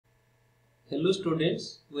Hello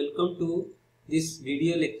students, welcome to this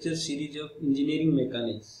video lecture series of engineering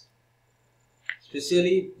mechanics.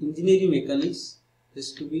 Especially engineering mechanics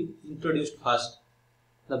is to be introduced first.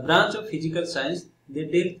 The branch of physical science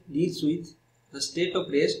that deals with the state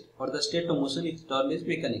of rest or the state of motion is termed as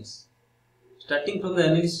mechanics. Starting from the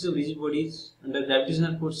analysis of rigid bodies under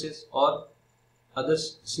gravitational forces or other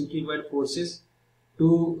simplified forces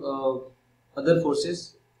to other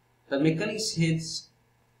forces, the mechanics has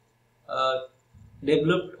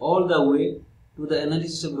developed all the way to the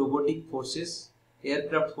analysis of robotic forces,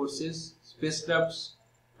 aircraft forces, spacecrafts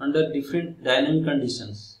under different dynamic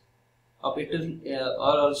conditions of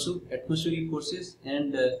or also atmospheric forces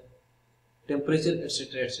and temperature,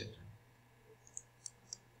 etc. etc.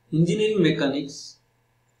 Engineering mechanics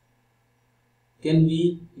can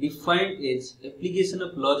be defined as application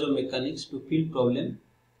of laws of mechanics to field problem,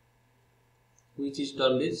 which is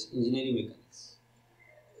termed as engineering mechanics.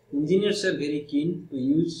 Engineers are very keen to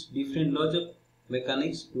use different laws of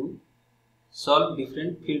mechanics to solve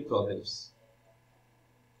different field problems.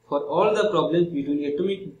 For all the problems between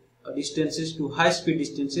atomic distances to high speed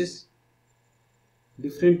distances,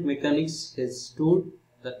 different mechanics has stood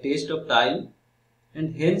the test of time,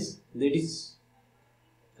 and hence that is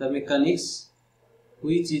the mechanics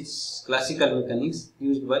which is classical mechanics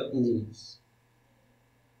used by engineers.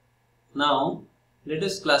 Now let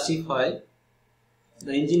us classify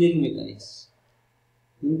the engineering mechanics.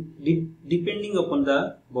 Depending upon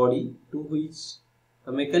the body to which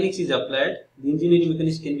the mechanics is applied, the engineering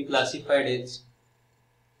mechanics can be classified as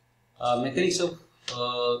mechanics of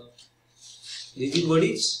rigid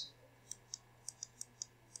bodies,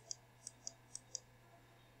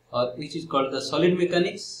 or which is called the solid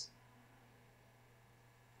mechanics,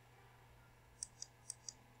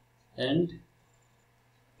 and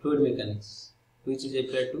fluid mechanics, which is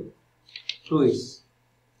applied to fluids.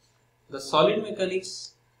 The solid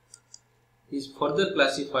mechanics is further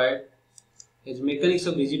classified as mechanics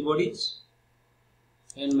of rigid bodies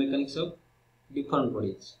and mechanics of deformed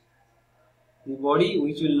bodies. The body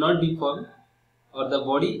which will not deform or the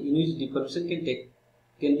body in which deformation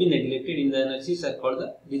can be neglected in the analysis are called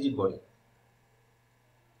the rigid body.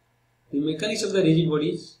 The mechanics of the rigid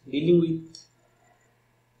bodies dealing with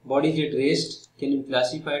bodies at rest can be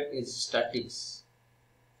classified as statics,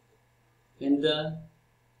 and the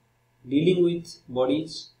dealing with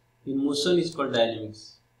bodies in motion is called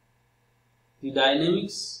dynamics. The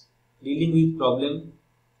dynamics dealing with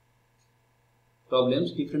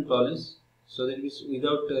different problems, so that is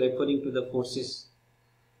without referring to the forces,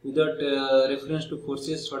 without reference to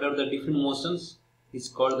forces, what are the different motions is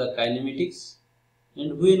called the kinematics,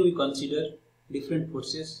 and when we consider different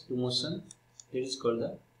forces to motion, that is called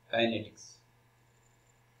the kinetics.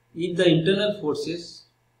 If the internal forces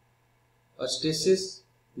or stresses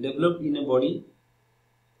developed in a body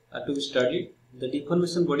are to be studied, the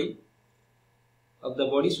deformation body of the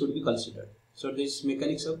body should be considered. So this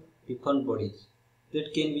mechanics of deformed bodies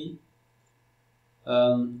that can be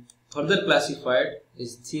further classified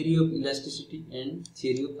as theory of elasticity and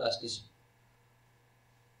theory of plasticity.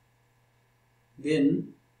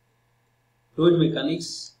 Then fluid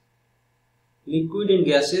mechanics, liquid and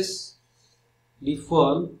gases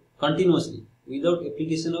deform continuously without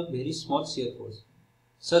application of very small shear force.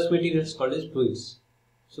 Such materials is called as fluids.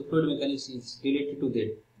 So fluid mechanics is related to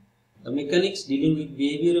that. The mechanics dealing with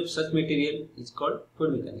behavior of such material is called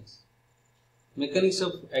fluid mechanics. Mechanics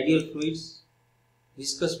of ideal fluids,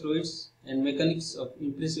 viscous fluids, and mechanics of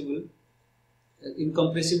incompressible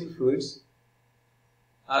fluids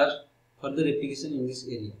are further application in this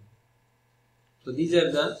area. So these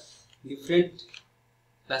are the different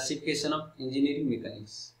classification of engineering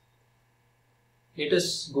mechanics. Let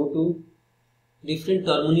us go to different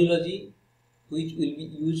terminology which will be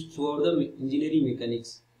used throughout the engineering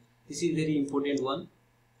mechanics. This is very important one.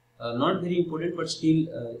 Not very important, but still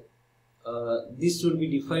this should be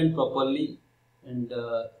defined properly, and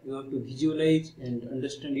you have to visualize and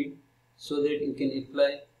understand it so that you can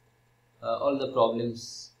apply all the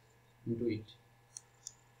problems into it.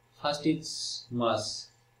 First is mass.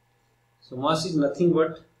 So mass is nothing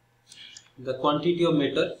but the quantity of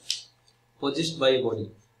matter possessed by a body.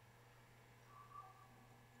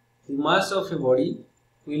 The mass of a body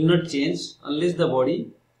will not change unless the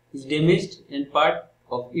body is damaged and part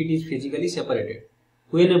of it is physically separated.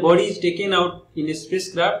 When a body is taken out in a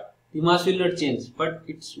spacecraft, the mass will not change, but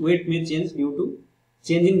its weight may change due to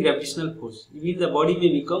change in gravitational force. Even the body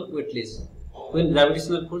may become weightless when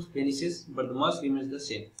gravitational force vanishes, but the mass remains the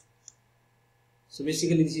same. So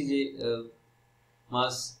basically this is a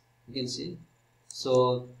mass, you can say.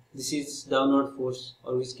 So this is downward force,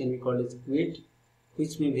 or which can be called as weight.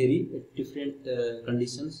 which may vary at different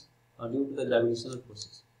conditions due to the gravitational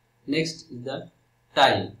forces. Next is the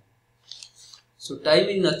time. So time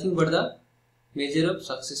is nothing but the measure of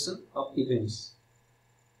succession of events.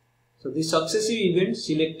 So the successive event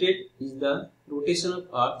selected is the rotation of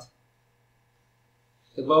Earth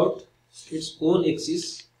about its own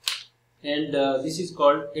axis, and this is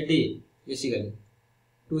called a day basically.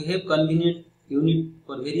 To have convenient unit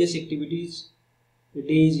for various activities, a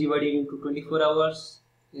day is divided into 24 hours,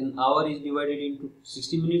 an hour is divided into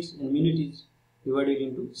 60 minutes, and minute is divided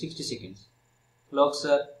into 60 seconds. Clocks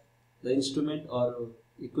are the instrument or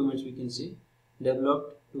equipments, we can say,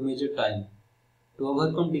 developed to measure time. To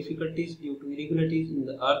overcome difficulties due to irregularities in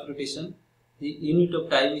the Earth rotation, the unit of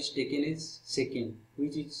time is taken as second,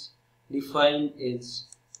 which is defined as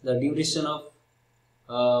the duration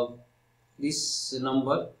of this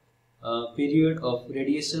number period of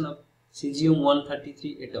radiation of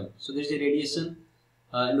cesium-133 atom. So there is a radiation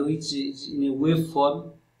and which is in a wave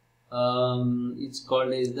form. It's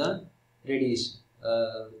called as the radiation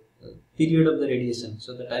period of the radiation.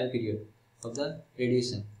 So the time period of the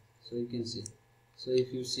radiation. So you can see. So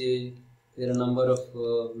if you say there are a number of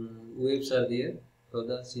waves are there for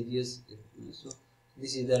the series. So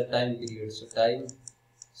this is the time period. So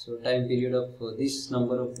time period of this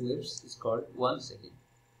number of waves is called 1 second.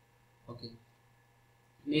 Okay.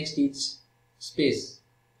 Next is space.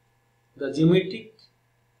 The geometric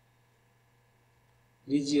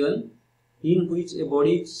region in which a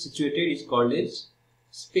body is situated is called as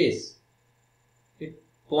space. A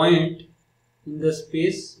point in the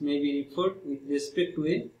space may be referred with respect to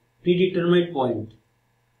a predetermined point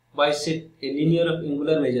by set a linear of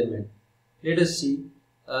angular measurement. Let us see,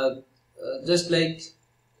 just like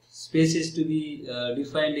space is to be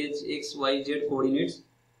defined as x, y, z coordinates.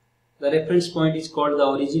 The reference point is called the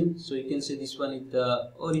origin. So you can say this one is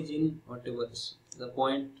the origin, whatever the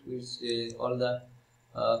point which all the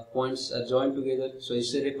points are joined together. So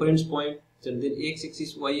it's a reference point. So then x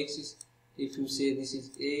axis, y axis. If you say this is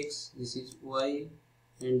x, this is y,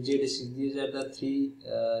 and z axis, these are the three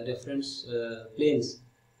reference planes.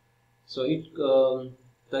 So the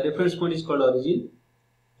reference point is called origin,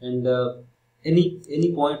 and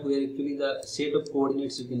any point where actually the set of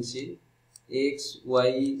coordinates, you can say x,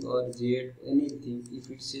 y, or z, anything. If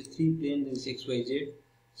it's a three plane, then it's x, y, z.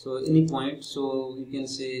 So any point. So you can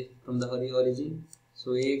say from the origin.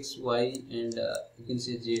 So x, y, and you can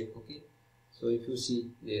say z. Okay. So if you see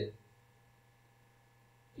there,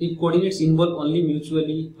 if coordinates involve only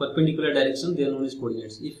mutually perpendicular direction, they are known as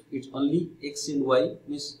coordinates. If it's only x and y,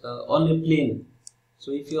 means on a plane.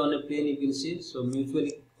 So if you are on a plane, you can say so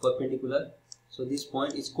mutually perpendicular. So this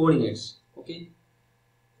point is coordinates. Okay.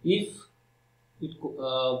 If it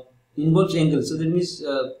involves angle, so that means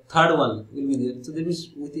third one will be there. So that means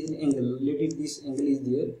with an angle, let it this angle is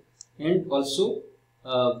there, and also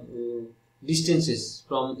distances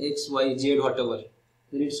from x, y, z, whatever.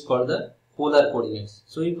 Then it's called the polar coordinates.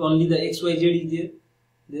 So if only the x, y, z is there,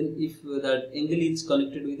 then if that angle is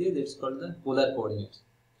connected with it, that's called the polar coordinates.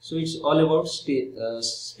 So it's all about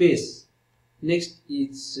space. Next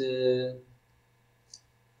is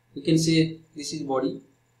we can say this is body,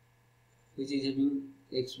 which is having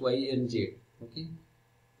x, y, and z. Okay.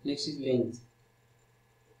 Next is length.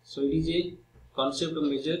 So it is a concept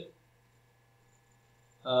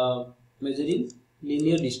of measuring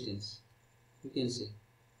linear distance. You can say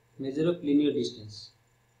measure of linear distance.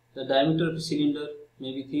 The diameter of a cylinder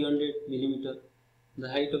may be 300 millimeter. The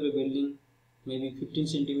height of a building may be 15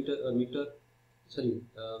 centimeter or meter. 10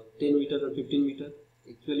 meter or 15 meter.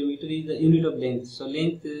 Actually, meter is the unit of length. So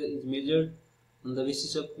length is measured on the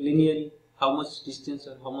basis of linearly, how much distance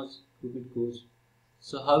or how much it goes.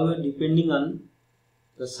 So however, depending on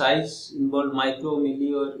the size involved, micro,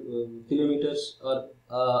 milli, or kilometers are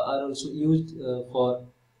also used for.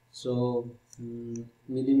 So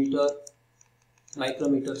millimeter,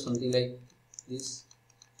 micrometer, something like this.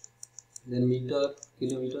 Then meter,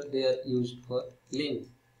 kilometer, they are used for length.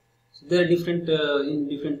 So there are different in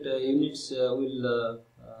different units. We'll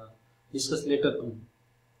discuss later on.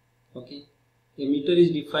 Okay. A meter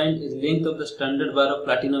is defined as length of the standard bar of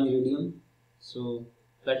platinum iridium. So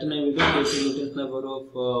platinum iridium takes an intentional bar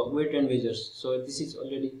of weight and measures. So this is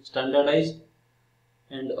already standardized,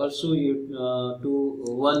 and also to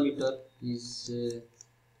 1 meter is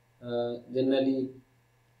generally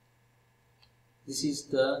this is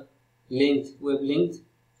the length, wavelength,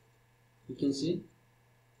 you can see,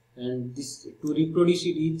 and this to reproduce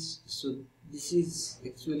it is, so this is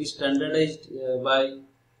actually standardized by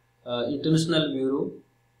International Bureau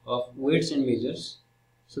of Weights and Measures.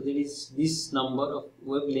 So there is this number of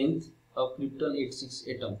wavelength of krypton 86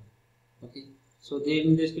 atom. Okay, So they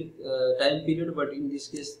indicate time period, but in this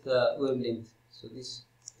case the wavelength. So this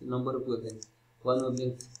number of wavelength, one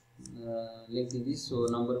wavelength length is this, so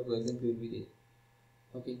number of wavelength will be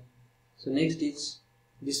there. Okay. So next is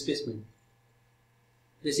displacement.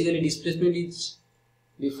 Basically displacement is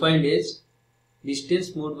defined as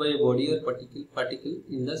distance moved by a body or particle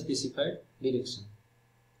in the specified direction.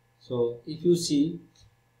 So if you see,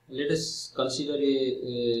 let us consider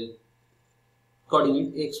a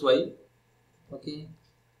coordinate xy. Okay,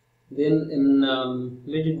 then in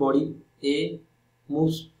let it body A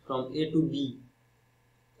moves from A to B.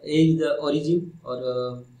 A is the origin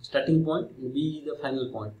or starting point, and B is the final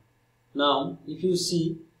point. Now if you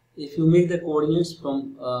see, if you make the coordinates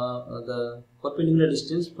from the perpendicular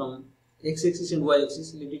distance from x-axis and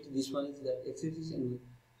y-axis, let it, this one is the x-axis and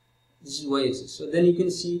this is y-axis. So then you can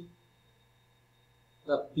see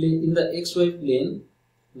the plane in the xy plane,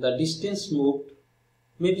 the distance moved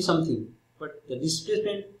may be something, but the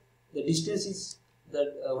displacement, the distance is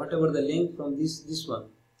that whatever the length from this one,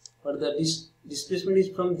 but the displacement is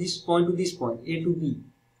from this point to this point, A to B,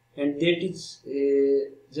 and that is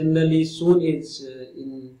generally shown as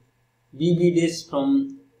in BB dash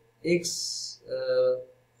from x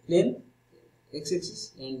plane,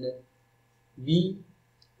 x-axis, and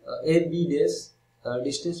AB dash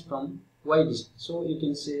distance from y distance. So you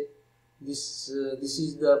can say this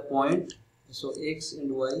is the point. So x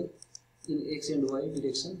and y, in x and y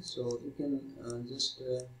direction. So you can just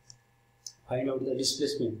find out the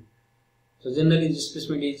displacement. So generally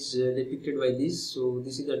displacement is depicted by this. So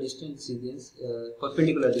this is the distance, is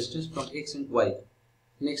perpendicular distance from x and y.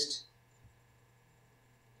 Next,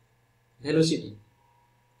 velocity.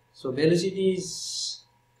 So velocity is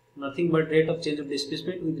nothing but rate of change of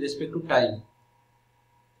displacement with respect to time.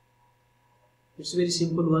 It's a very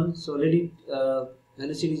simple one. So let it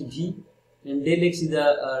velocity is v, and del x is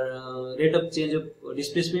the rate of change of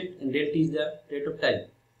displacement, and del t is the rate of time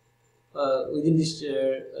within this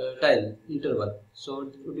time interval. So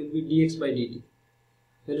it will be dx by dt.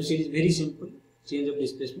 Velocity is very simple, change of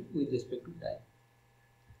displacement with respect to time.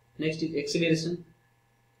 Next is acceleration.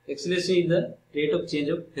 Acceleration is the rate of change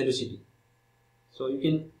of velocity. So you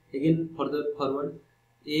can again further forward,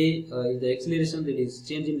 a is the acceleration, that is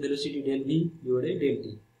change in velocity del v divided del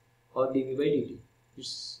t or dv by dt.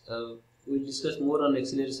 It's we will discuss more on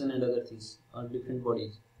acceleration and other things on different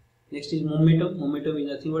bodies. Next is momentum. Momentum is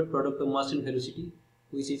nothing but product of mass and velocity,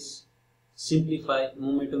 which is simplified.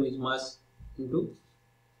 Momentum is mass into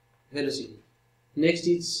velocity. Next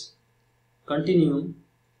is continuum.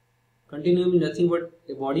 Continuum is nothing but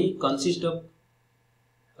a body consists of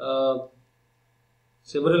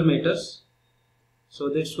several matters. So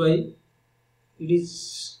that's why it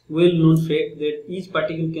is well known fact that each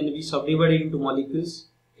particle can be subdivided into molecules,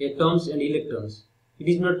 atoms and electrons. It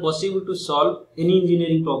is not possible to solve any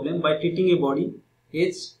engineering problem by treating a body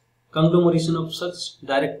as conglomeration of such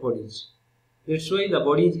direct bodies. That's why the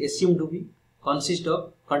body is assumed to be consist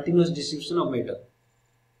of continuous distribution of matter.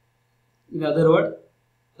 In other words,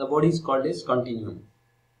 the body is called as continuum.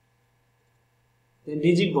 Then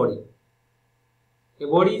rigid body. A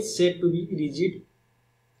body is said to be rigid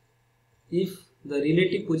if the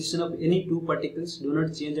relative position of any two particles do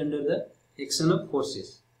not change under the action of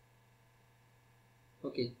forces.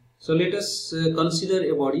 Okay, so let us consider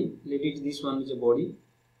a body. Let it, this one is a body.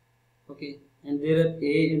 Okay, and there are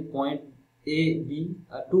A and point A, B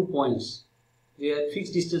are 2 points. They are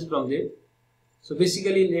fixed distance from there. So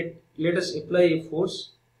basically let us apply a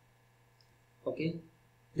force. Okay,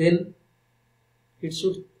 then it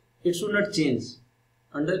should not change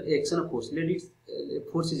under action of force. Let it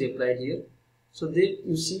force is applied here. So there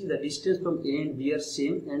you see the distance from A and B are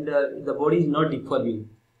same, and the body is not deforming.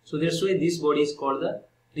 So that's why this body is called the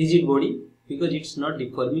rigid body, because it's not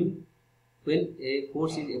deforming when a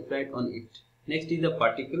force is applied on it. Next is the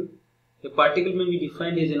particle. A particle may be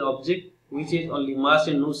defined as an object which has only mass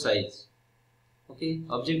and no size. Okay,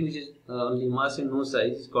 object which is only mass and no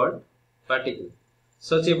size is called particle.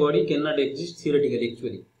 Such a body cannot exist theoretically.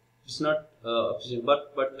 Actually, it's not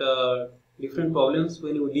but different problems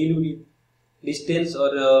when you deal with distance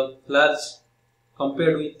or large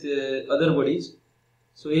compared with other bodies.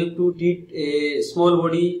 So you have to treat a small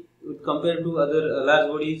body with compared to other large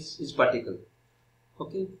bodies is particle.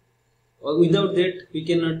 Okay, without that we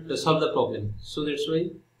cannot solve the problem. So that's why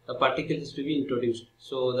a particle has to be introduced.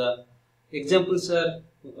 So the examples are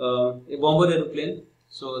a bomber aeroplane.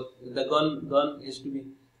 So the gun has to be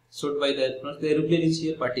shot by the aircraft. The aeroplane is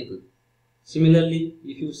here particle. Similarly,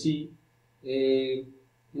 if you see in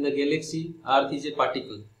the galaxy, Earth is a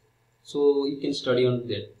particle. So you can study on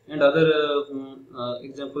that. And other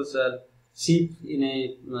examples are ship in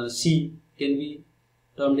a sea can be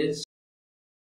termed as